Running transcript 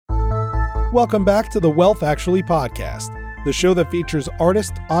Welcome back to the Wealth Actually podcast, the show that features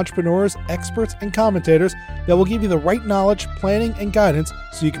artists, entrepreneurs, experts, and commentators that will give you the right knowledge, planning, and guidance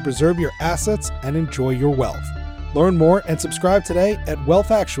so you can preserve your assets and enjoy your wealth. Learn more and subscribe today at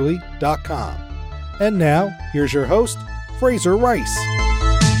wealthactually.com. And now, here's your host, Fraser Rice.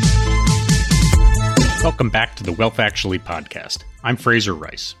 Welcome back to the Wealth Actually podcast. I'm Fraser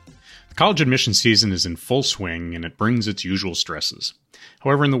Rice. The college admission season is in full swing and it brings its usual stresses.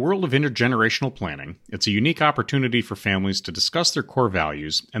 However, in the world of intergenerational planning, it's a unique opportunity for families to discuss their core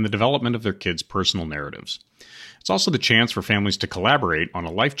values and the development of their kids' personal narratives. It's also the chance for families to collaborate on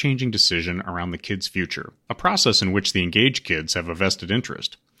a life-changing decision around the kids' future, a process in which the engaged kids have a vested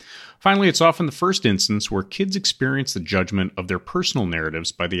interest. Finally, it's often the first instance where kids experience the judgment of their personal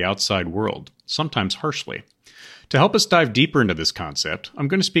narratives by the outside world, sometimes harshly. To help us dive deeper into this concept, I'm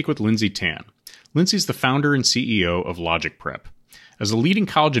going to speak with Lindsay Tan. Lindsay's the founder and CEO of Logic Prep. As a leading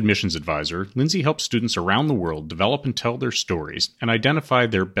college admissions advisor, Lindsay helps students around the world develop and tell their stories and identify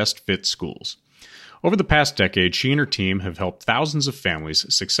their best fit schools. Over the past decade, she and her team have helped thousands of families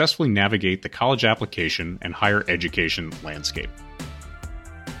successfully navigate the college application and higher education landscape.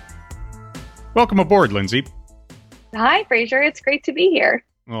 Welcome aboard, Lindsay. Hi, Fraser. It's great to be here.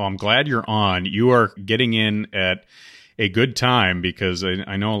 Well, I'm glad you're on. You are getting in at a good time because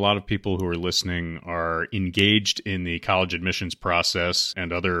I know a lot of people who are listening are engaged in the college admissions process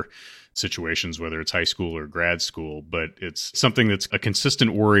and other situations, whether it's high school or grad school, but it's something that's a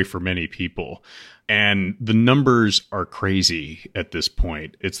consistent worry for many people. And the numbers are crazy at this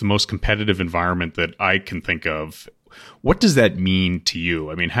point. It's the most competitive environment that I can think of. What does that mean to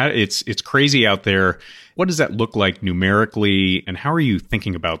you? I mean, it's crazy out there. What does that look like numerically, and how are you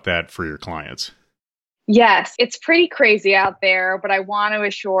thinking about that for your clients? Yes, it's pretty crazy out there, but I want to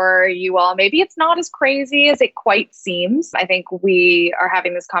assure you all, maybe it's not as crazy as it quite seems. I think we are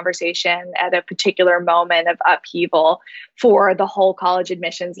having this conversation at a particular moment of upheaval for the whole college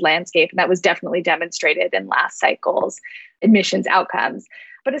admissions landscape, and that was definitely demonstrated in last cycle's admissions outcomes.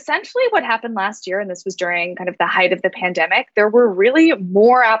 But essentially what happened last year, and this was during kind of the height of the pandemic, there were really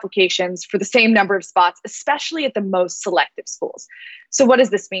more applications for the same number of spots, especially at the most selective schools. So what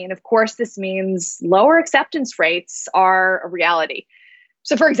does this mean? Of course, this means lower acceptance rates are a reality.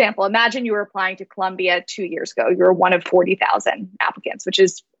 So for example, imagine you were applying to Columbia 2 years ago. You were one of 40,000 applicants, which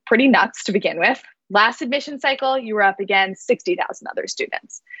is pretty nuts to begin with. Last admission cycle, you were up against 60,000 other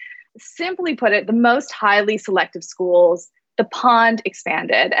students. Simply put it, the most highly selective schools, the pond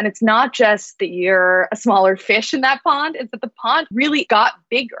expanded. And it's not just that you're a smaller fish in that pond, it's that the pond really got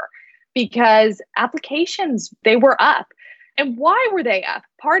bigger because applications, they were up. And why were they up?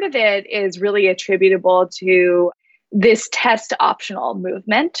 Part of it is really attributable to this test optional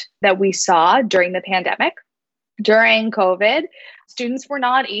movement that we saw during the pandemic. During COVID, students were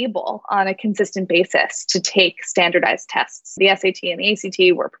not able on a consistent basis to take standardized tests. The SAT and the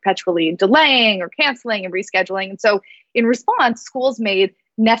ACT were perpetually delaying or canceling and rescheduling. And so in response, schools made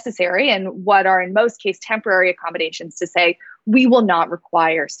necessary and what are in most cases temporary accommodations to say, we will not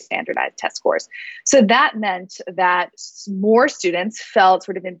require standardized test scores. So that meant that more students felt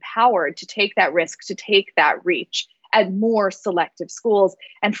sort of empowered to take that risk, to take that reach at more selective schools.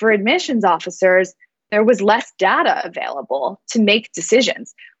 And for admissions officers, there was less data available to make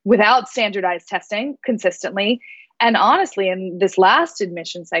decisions without standardized testing consistently. And honestly, in this last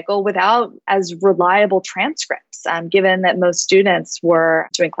admission cycle, without as reliable transcripts, given that most students were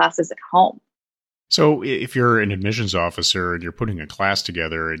doing classes at home. So if you're an admissions officer and you're putting a class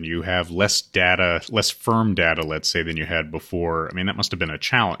together and you have less data, less firm data, let's say, than you had before, I mean, that must have been a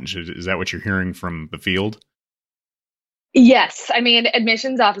challenge. Is that what you're hearing from the field? Yes. I mean,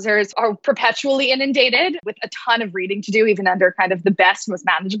 admissions officers are perpetually inundated with a ton of reading to do, even under kind of the best, most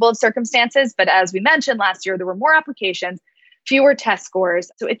manageable of circumstances. But as we mentioned last year, there were more applications, fewer test scores.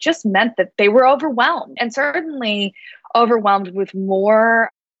 So it just meant that they were overwhelmed and certainly overwhelmed with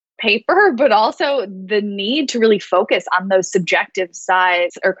more paper, but also the need to really focus on those subjective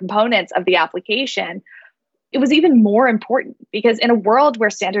sides or components of the application. It was even more important because in a world where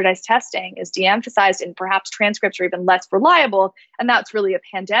standardized testing is de-emphasized and perhaps transcripts are even less reliable, and that's really a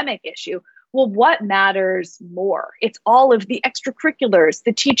pandemic issue, well, what matters more? It's all of the extracurriculars,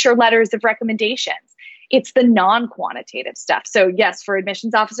 the teacher letters of recommendations. It's the non-quantitative stuff. So yes, for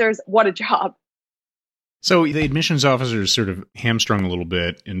admissions officers, what a job. So the admissions officers sort of hamstrung a little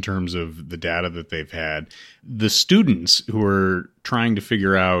bit in terms of the data that they've had. The students who are trying to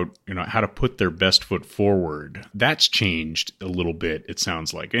figure out, how to put their best foot forward, that's changed a little bit, it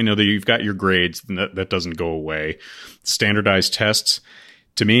sounds like. I know that you've got your grades, and that doesn't go away. Standardized tests,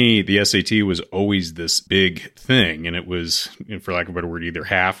 To me, the SAT was always this big thing, and it was, for lack of a better word, either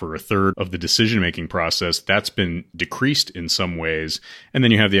half or a third of the decision-making process. That's been decreased in some ways. And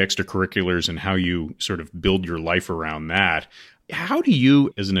then you have the extracurriculars and how you sort of build your life around that. How do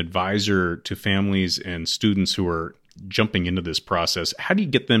you, as an advisor to families and students who are jumping into this process, how do you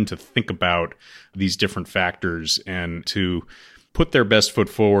get them to think about these different factors and to put their best foot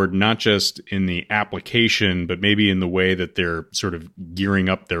forward, not just in the application, but maybe in the way that they're sort of gearing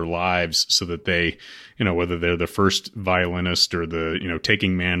up their lives so that they, whether they're the first violinist or the,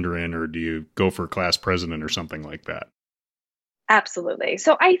 taking Mandarin, or do you go for class president or something like that? Absolutely.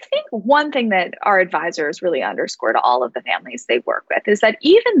 So I think one thing that our advisors really underscore to all of the families they work with is that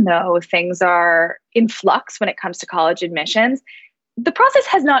even though things are in flux when it comes to college admissions, the process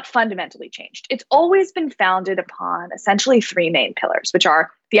has not fundamentally changed. It's always been founded upon essentially three main pillars, which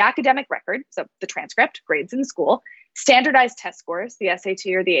are the academic record, so the transcript, grades in school, standardized test scores, the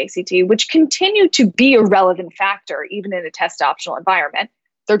SAT or the ACT, which continue to be a relevant factor even in a test optional environment.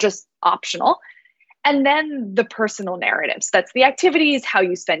 They're just optional. And then the personal narratives. That's the activities, how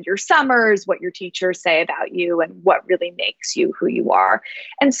you spend your summers, what your teachers say about you, and what really makes you who you are.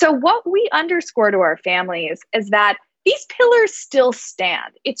 And so what we underscore to our families is that these pillars still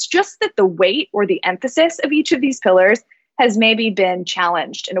stand. It's just that the weight or the emphasis of each of these pillars has maybe been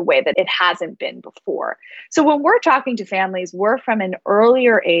challenged in a way that it hasn't been before. So when we're talking to families, we're from an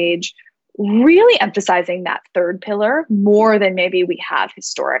earlier age really emphasizing that third pillar more than maybe we have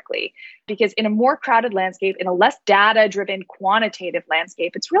historically. Because in a more crowded landscape, in a less data-driven quantitative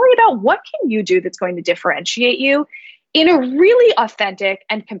landscape, it's really about what can you do that's going to differentiate you in a really authentic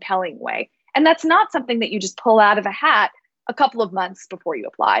and compelling way. And that's not something that you just pull out of a hat a couple of months before you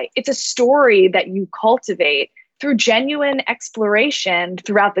apply. It's a story that you cultivate through genuine exploration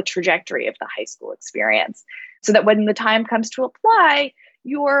throughout the trajectory of the high school experience, so that when the time comes to apply,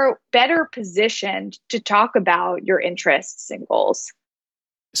 you're better positioned to talk about your interests and goals.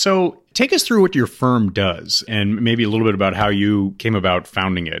 So take us through what your firm does, and maybe a little bit about how you came about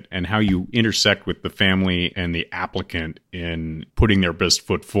founding it and how you intersect with the family and the applicant in putting their best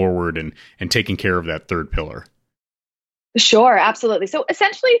foot forward and taking care of that third pillar. Sure, absolutely. So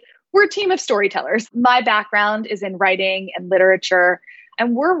essentially, we're a team of storytellers. My background is in writing and literature,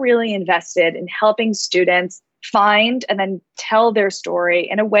 and we're really invested in helping students find and then tell their story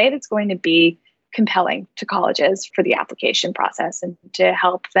in a way that's going to be compelling to colleges for the application process, and to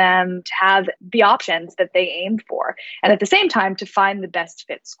help them to have the options that they aimed for, and at the same time to find the best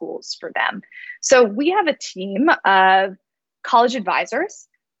fit schools for them. So we have a team of college advisors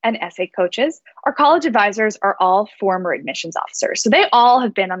and essay coaches. Our college advisors are all former admissions officers. So they all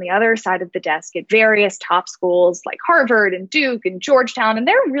have been on the other side of the desk at various top schools like Harvard and Duke and Georgetown, and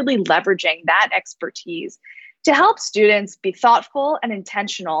they're really leveraging that expertise to help students be thoughtful and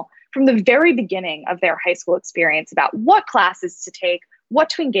intentional from the very beginning of their high school experience about what classes to take, what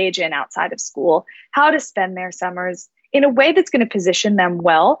to engage in outside of school, how to spend their summers in a way that's going to position them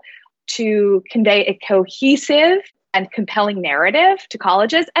well to convey a cohesive and compelling narrative to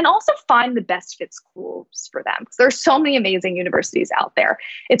colleges, and also find the best fit schools for them. Because there's so many amazing universities out there.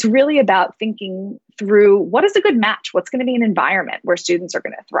 It's really about thinking through what is a good match, what's going to be an environment where students are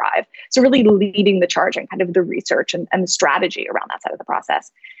going to thrive. So really leading the charge and kind of the research and the strategy around that side of the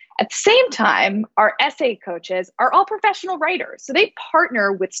process. At the same time, our essay coaches are all professional writers. So they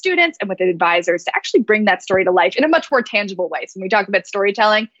partner with students and with advisors to actually bring that story to life in a much more tangible way. So when we talk about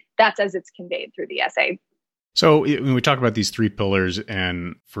storytelling, that's as it's conveyed through the essay. So when we talk about these three pillars,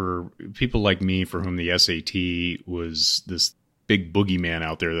 and for people like me for whom the SAT was this big boogeyman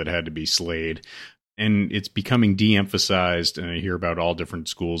out there that had to be slayed, and it's becoming de-emphasized, and I hear about all different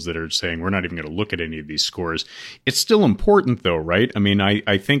schools that are saying we're not even going to look at any of these scores. It's still important though, right? I mean,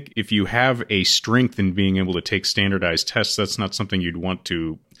 I think if you have a strength in being able to take standardized tests, that's not something you'd want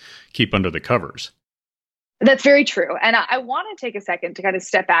to keep under the covers. That's very true. And I want to take a second to kind of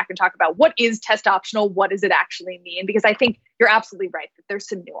step back and talk about what is test optional? What does it actually mean? Because I think you're absolutely right that there's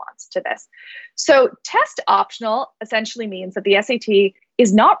some nuance to this. So test optional essentially means that the SAT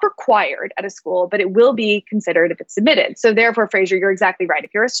is not required at a school, but it will be considered if it's submitted. So therefore, Fraser, you're exactly right.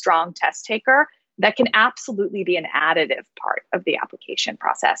 If you're a strong test taker, that can absolutely be an additive part of the application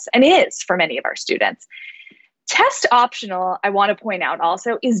process, and is for many of our students. Test optional, I want to point out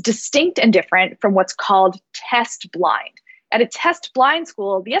also, is distinct and different from what's called test blind. At a test blind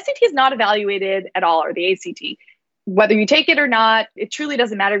school, the SAT is not evaluated at all, or the ACT. Whether you take it or not, it truly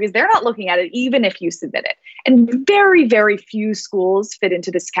doesn't matter because they're not looking at it even if you submit it. And very, very few schools fit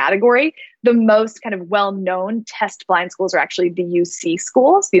into this category. The most kind of well-known test blind schools are actually the UC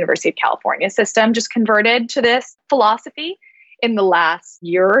schools. The University of California system just converted to this philosophy. in the last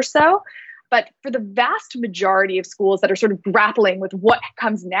year or so. But for the vast majority of schools that are sort of grappling with what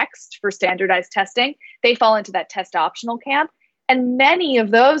comes next for standardized testing, they fall into that test optional camp. And many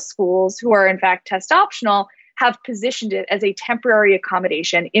of those schools who are in fact test optional have positioned it as a temporary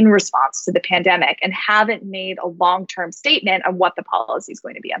accommodation in response to the pandemic and haven't made a long-term statement on what the policy is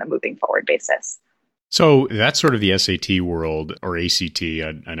going to be on a moving forward basis. So that's sort of the SAT world, or ACT.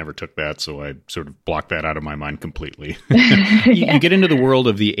 I never took that, so I sort of blocked that out of my mind completely. You get into the world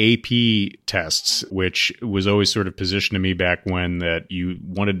of the AP tests, which was always sort of positioned to me back when that you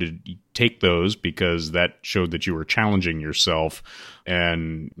wanted to take those because that showed that you were challenging yourself,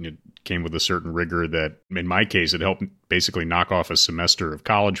 and it came with a certain rigor that, in my case, it helped basically knock off a semester of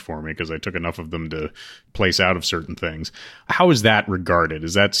college for me because I took enough of them to place out of certain things. How is that regarded?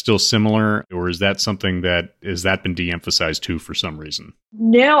 Is that still similar, or is that something that has that been de-emphasized too for some reason?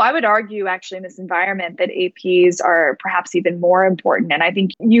 No, I would argue actually in this environment that APs are perhaps even more important. And I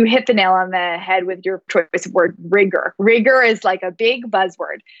think you hit the nail on the head with your choice of word rigor. Rigor is like a big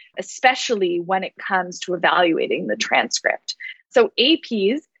buzzword, especially when it comes to evaluating the transcript. So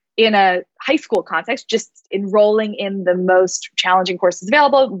APs in a high school context, just enrolling in the most challenging courses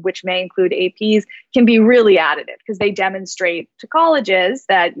available, which may include APs, can be really additive because they demonstrate to colleges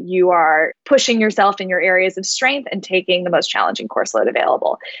that you are pushing yourself in your areas of strength and taking the most challenging course load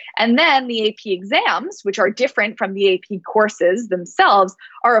available. And then the AP exams, which are different from the AP courses themselves,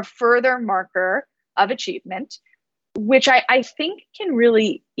 are a further marker of achievement, which I think can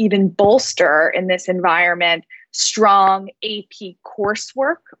really even bolster in this environment strong AP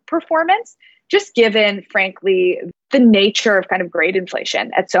coursework performance, just given, frankly, the nature of kind of grade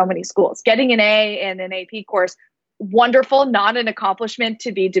inflation at so many schools. Getting an A in an AP course, wonderful, not an accomplishment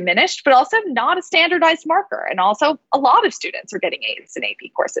to be diminished, but also not a standardized marker. And also a lot of students are getting A's in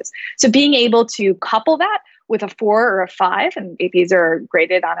AP courses. So being able to couple that with a 4 or a 5, and APs are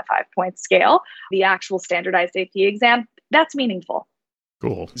graded on a 5-point scale, the actual standardized AP exam, that's meaningful.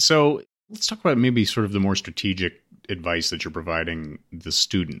 Cool. So let's talk about maybe sort of the more strategic advice that you're providing the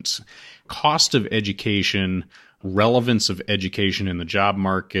students. Cost of education, relevance of education in the job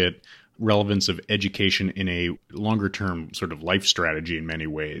market, relevance of education in a longer term sort of life strategy in many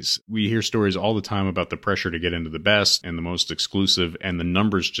ways. We hear stories all the time about the pressure to get into the best and the most exclusive, and the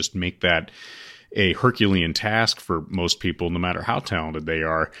numbers just make that a Herculean task for most people, no matter how talented they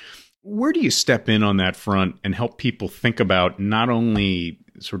are. Where do you step in on that front and help people think about not only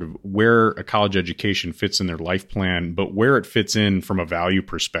sort of where a college education fits in their life plan, but where it fits in from a value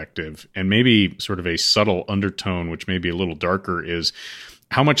perspective? And maybe sort of a subtle undertone, which may be a little darker, is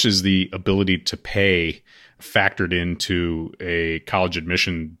how much is the ability to pay factored into a college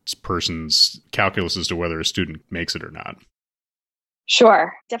admissions person's calculus as to whether a student makes it or not?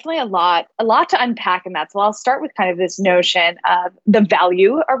 Sure. Definitely a lot to unpack in that. So I'll start with kind of this notion of the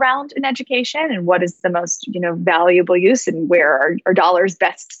value around an education and what is the most, valuable use and where are dollars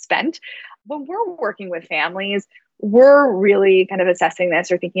best spent. When we're working with families, we're really kind of assessing this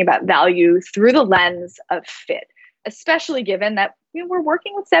or thinking about value through the lens of fit, especially given that we're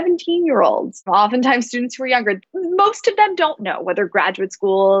working with 17-year-olds, oftentimes students who are younger. Most of them don't know whether graduate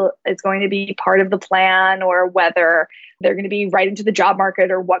school is going to be part of the plan or whether they're going to be right into the job market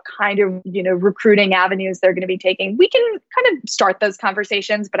or what kind of, recruiting avenues they're going to be taking. We can kind of start those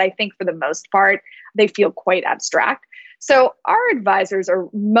conversations, but I think for the most part, they feel quite abstract. So our advisors are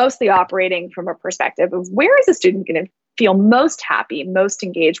mostly operating from a perspective of where is a student going to feel most happy, most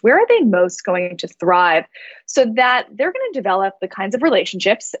engaged? Where are they most going to thrive so that they're going to develop the kinds of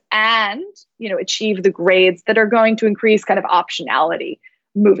relationships and, achieve the grades that are going to increase kind of optionality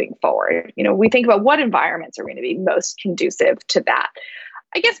moving forward? We think about what environments are going to be most conducive to that.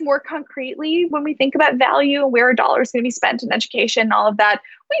 I guess more concretely, when we think about value and where a dollar is going to be spent in education and all of that,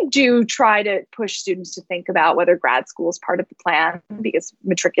 we do try to push students to think about whether grad school is part of the plan, because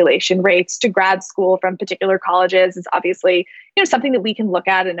matriculation rates to grad school from particular colleges is obviously something that we can look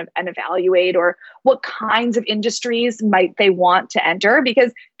at and evaluate, or what kinds of industries might they want to enter,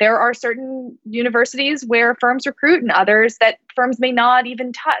 because there are certain universities where firms recruit and others that firms may not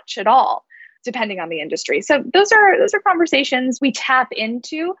even touch at all, depending on the industry. So those are conversations we tap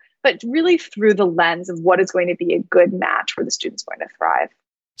into, but really through the lens of what is going to be a good match where the student's going to thrive.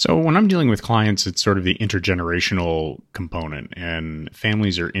 So when I'm dealing with clients, it's sort of the intergenerational component, and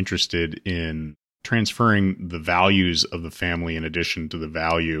families are interested in transferring the values of the family in addition to the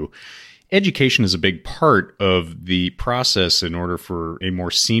value. Education is a big part of the process in order for a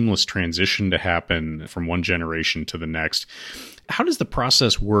more seamless transition to happen from one generation to the next. How does the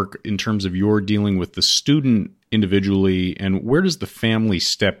process work in terms of your dealing with the student individually, and where does the family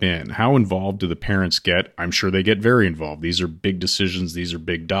step in? How involved do the parents get? I'm sure they get very involved. These are big decisions. These are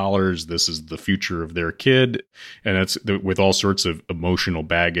big dollars. This is the future of their kid, and that's with all sorts of emotional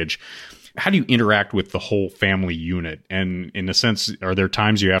baggage. How do you interact with the whole family unit? And in a sense, are there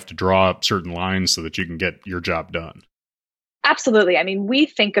times you have to draw up certain lines so that you can get your job done? Absolutely. I mean, we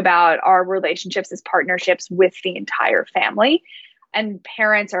think about our relationships as partnerships with the entire family. And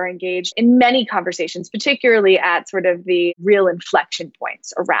parents are engaged in many conversations, particularly at sort of the real inflection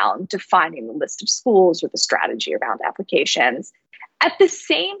points around defining the list of schools or the strategy around applications. At the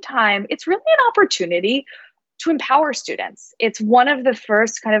same time, it's really an opportunity to empower students. It's one of the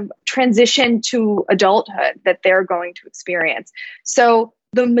first kind of transition to adulthood that they're going to experience. So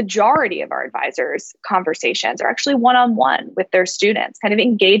the majority of our advisors' conversations are actually one-on-one with their students, kind of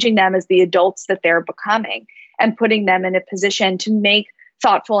engaging them as the adults that they're becoming and putting them in a position to make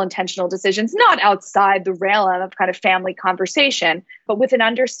thoughtful, intentional decisions, not outside the realm of kind of family conversation, but with an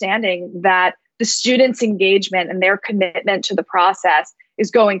understanding that the students' engagement and their commitment to the process is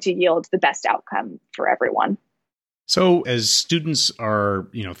going to yield the best outcome for everyone. So as students are,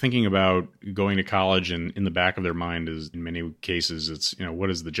 thinking about going to college, and in the back of their mind is, in many cases, it's, what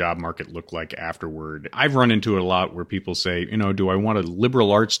does the job market look like afterward? I've run into it a lot where people say, do I want a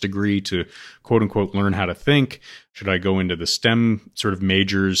liberal arts degree to quote unquote learn how to think? Should I go into the STEM sort of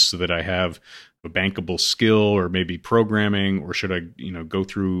majors so that I have a bankable skill, or maybe programming, or should I, go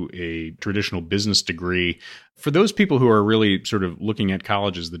through a traditional business degree? For those people who are really sort of looking at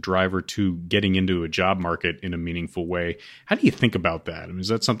college as the driver to getting into a job market in a meaningful way, how do you think about that? I mean, is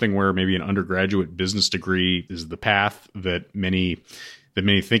that something where maybe an undergraduate business degree is the path that many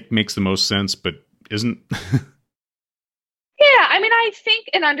think makes the most sense, but isn't? Yeah, I mean, I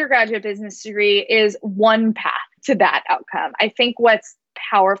think an undergraduate business degree is one path to that outcome. I think what's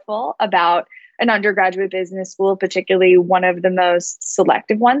powerful about an undergraduate business school, particularly one of the most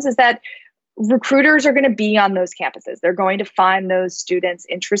selective ones, is that recruiters are going to be on those campuses. They're going to find those students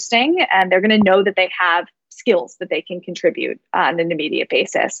interesting, and they're going to know that they have skills that they can contribute on an immediate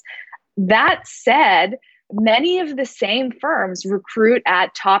basis. That said, many of the same firms recruit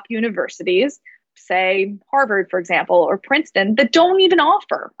at top universities, say Harvard, for example, or Princeton, that don't even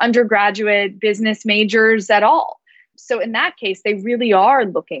offer undergraduate business majors at all. So in that case, they really are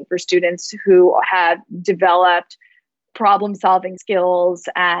looking for students who have developed problem-solving skills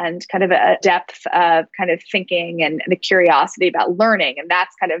and kind of a depth of kind of thinking and a curiosity about learning. And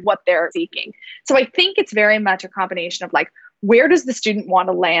that's kind of what they're seeking. So I think it's very much a combination of like, where does the student want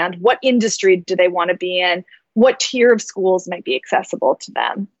to land? What industry do they want to be in? What tier of schools might be accessible to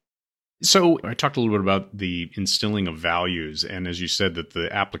them? So I talked a little bit about the instilling of values. And as you said, that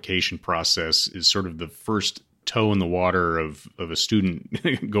the application process is sort of the first toe in the water of a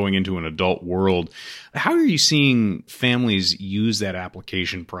student going into an adult world. How are you seeing families use that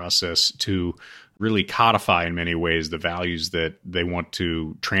application process to really codify in many ways the values that they want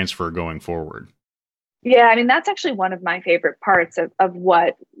to transfer going forward? Yeah, I mean, that's actually one of my favorite parts of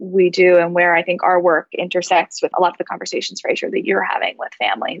what we do, and where I think our work intersects with a lot of the conversations, Fraser, that you're having with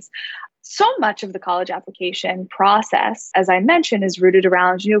families. So much of the college application process, as I mentioned, is rooted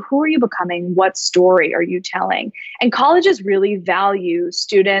around, who are you becoming? What story are you telling? And colleges really value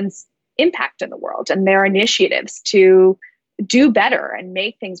students' impact in the world and their initiatives to do better and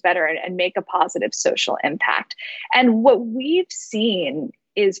make things better and make a positive social impact. And what we've seen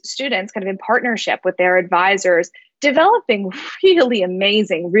is students kind of in partnership with their advisors developing really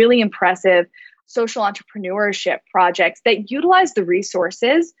amazing, really impressive social entrepreneurship projects that utilize the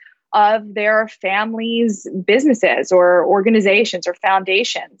resources of their families' businesses or organizations or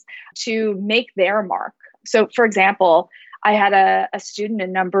foundations to make their mark. So, for example, I had a student a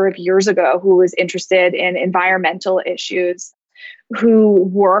number of years ago who was interested in environmental issues, who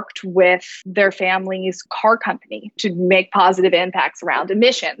worked with their family's car company to make positive impacts around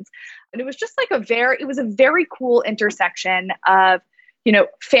emissions. And it was just like it was a very cool intersection of,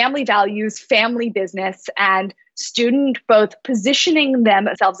 family values, family business, and student both positioning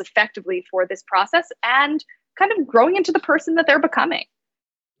themselves effectively for this process and kind of growing into the person that they're becoming.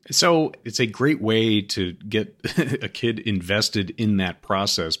 So it's a great way to get a kid invested in that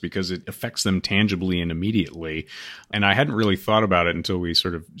process because it affects them tangibly and immediately. And I hadn't really thought about it until we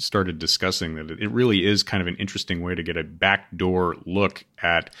sort of started discussing that. It really is kind of an interesting way to get a backdoor look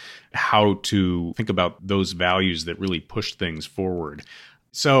at how to think about those values that really push things forward.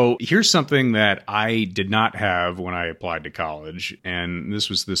 So here's something that I did not have when I applied to college. And this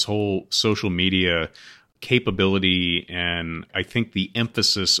was this whole social media capability. And I think the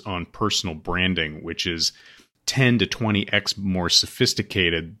emphasis on personal branding, which is 10 to 20x more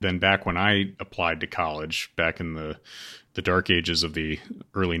sophisticated than back when I applied to college back in the dark ages of the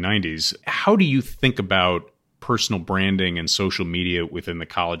early 90s. How do you think about personal branding and social media within the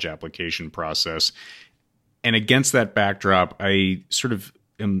college application process? And against that backdrop, I sort of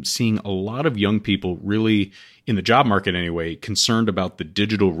am seeing a lot of young people really, in the job market anyway, concerned about the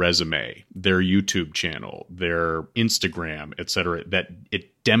digital resume, their YouTube channel, their Instagram, et cetera, that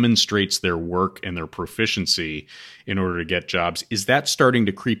it demonstrates their work and their proficiency in order to get jobs. Is that starting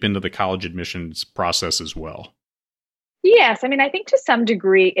to creep into the college admissions process as well? Yes. I mean, I think to some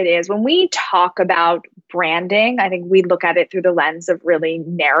degree it is. When we talk about branding, I think we look at it through the lens of really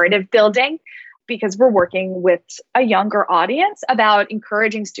narrative building, because we're working with a younger audience about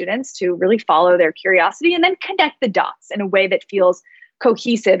encouraging students to really follow their curiosity and then connect the dots in a way that feels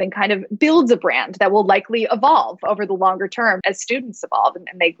cohesive and kind of builds a brand that will likely evolve over the longer term as students evolve and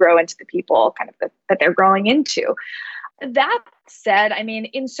they grow into the people kind of that they're growing into. That said, I mean,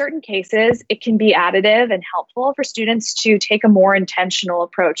 in certain cases, it can be additive and helpful for students to take a more intentional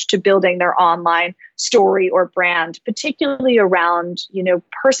approach to building their online story or brand, particularly around,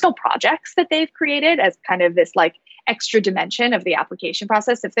 personal projects that they've created as kind of this like extra dimension of the application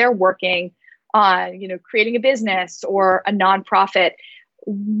process. If they're working on, creating a business or a nonprofit,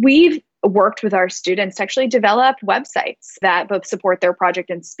 we've worked with our students to actually develop websites that both support their project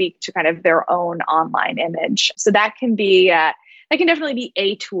and speak to kind of their own online image. So that can definitely be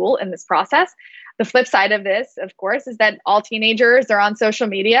a tool in this process. The flip side of this, of course, is that all teenagers are on social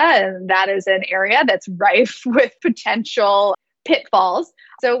media, and that is an area that's rife with potential pitfalls.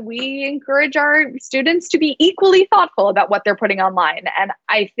 So we encourage our students to be equally thoughtful about what they're putting online. And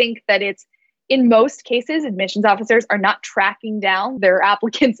I think that in most cases, admissions officers are not tracking down their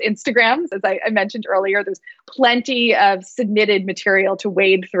applicants' Instagrams. As I mentioned earlier, there's plenty of submitted material to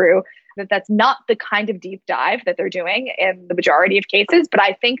wade through. That's not the kind of deep dive that they're doing in the majority of cases. But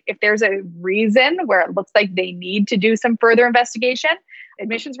I think if there's a reason where it looks like they need to do some further investigation,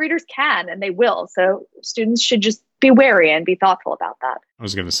 admissions readers can and they will. So students should just be wary and be thoughtful about that. I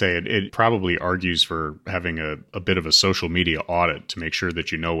was going to say it probably argues for having a bit of a social media audit to make sure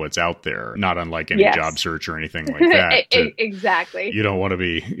that you know what's out there, not unlike any job search or anything like that. Exactly. You don't want to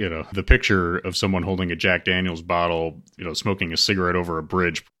be, the picture of someone holding a Jack Daniels bottle, smoking a cigarette over a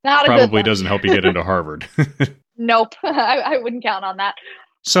bridge probably doesn't help you get into Harvard. Nope. I wouldn't count on that.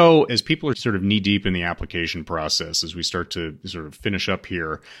 So as people are sort of knee deep in the application process, as we start to sort of finish up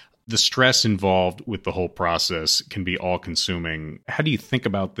here, the stress involved with the whole process can be all consuming. How do you think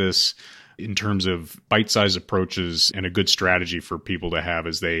about this in terms of bite-sized approaches and a good strategy for people to have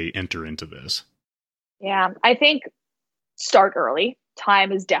as they enter into this? Yeah, I think start early.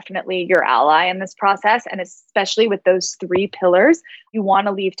 Time is definitely your ally in this process. And especially with those 3 pillars, you want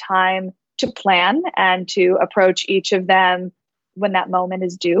to leave time to plan and to approach each of them when that moment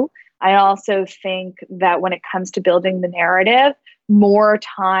is due. I also think that when it comes to building the narrative, more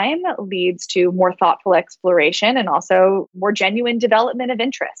time leads to more thoughtful exploration and also more genuine development of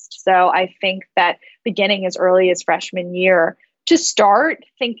interest. So I think that beginning as early as freshman year to start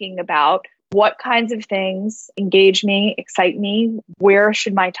thinking about what kinds of things engage me, excite me, where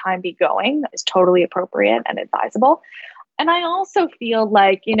should my time be going is totally appropriate and advisable. And I also feel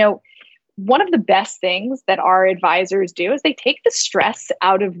like, one of the best things that our advisors do is they take the stress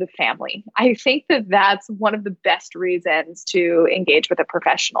out of the family. I think that that's one of the best reasons to engage with a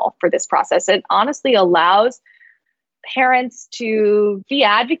professional for this process. It honestly allows parents to be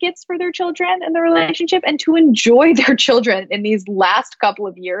advocates for their children in the relationship and to enjoy their children in these last couple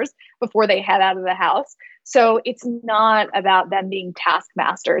of years before they head out of the house. So it's not about them being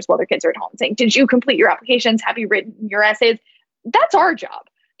taskmasters while their kids are at home saying, did you complete your applications? Have you written your essays? That's our job.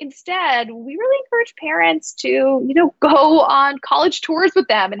 Instead, we really encourage parents to, go on college tours with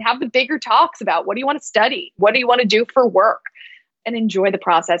them and have the bigger talks about what do you want to study? What do you want to do for work? And enjoy the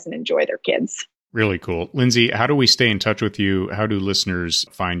process and enjoy their kids. Really cool. Lindsay, how do we stay in touch with you? How do listeners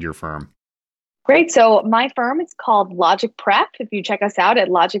find your firm? Great. So my firm is called Logic Prep. If you check us out at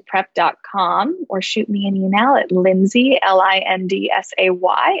logicprep.com or shoot me an email at Lindsay, LINDSAY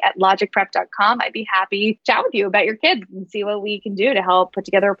at logicprep.com, I'd be happy to chat with you about your kids and see what we can do to help put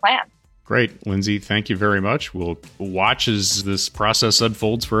together a plan. Great. Lindsay, thank you very much. We'll watch as this process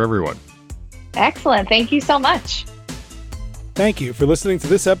unfolds for everyone. Excellent. Thank you so much. Thank you for listening to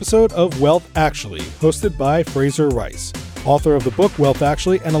this episode of Wealth Actually, hosted by Fraser Rice, author of the book Wealth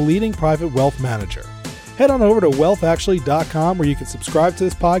Actually and a leading private wealth manager. head on over to wealthactually.com where you can subscribe to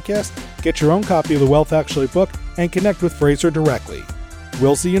this podcast, get your own copy of the Wealth Actually book, and connect with Fraser directly.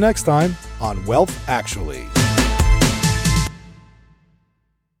 We'll see you next time on Wealth Actually.